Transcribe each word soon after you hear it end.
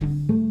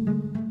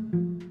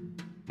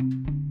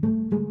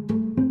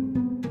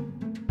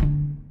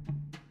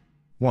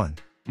1.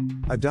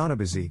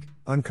 Adonibezek,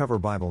 uncover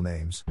Bible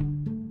names.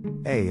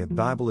 A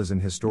Bible is an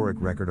historic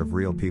record of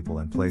real people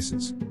and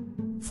places.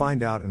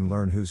 Find out and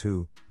learn who's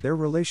who, their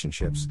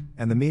relationships,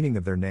 and the meaning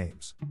of their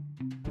names.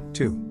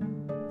 2.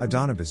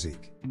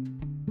 Adonibezek.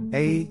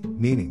 A.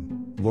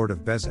 Meaning, Lord of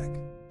Bezek.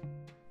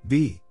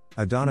 B.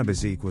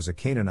 Adonibezek was a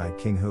Canaanite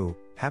king who,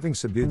 having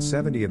subdued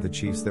 70 of the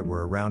chiefs that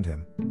were around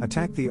him,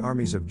 attacked the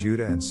armies of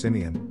Judah and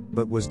Simeon,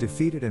 but was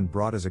defeated and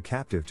brought as a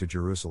captive to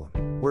Jerusalem,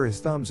 where his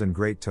thumbs and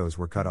great toes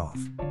were cut off.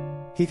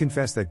 He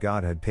confessed that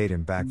God had paid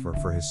him back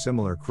for his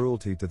similar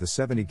cruelty to the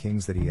 70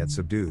 kings that he had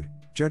subdued.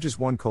 Judges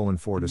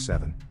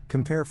 1:4-7,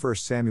 compare 1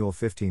 Samuel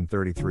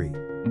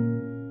 15:33.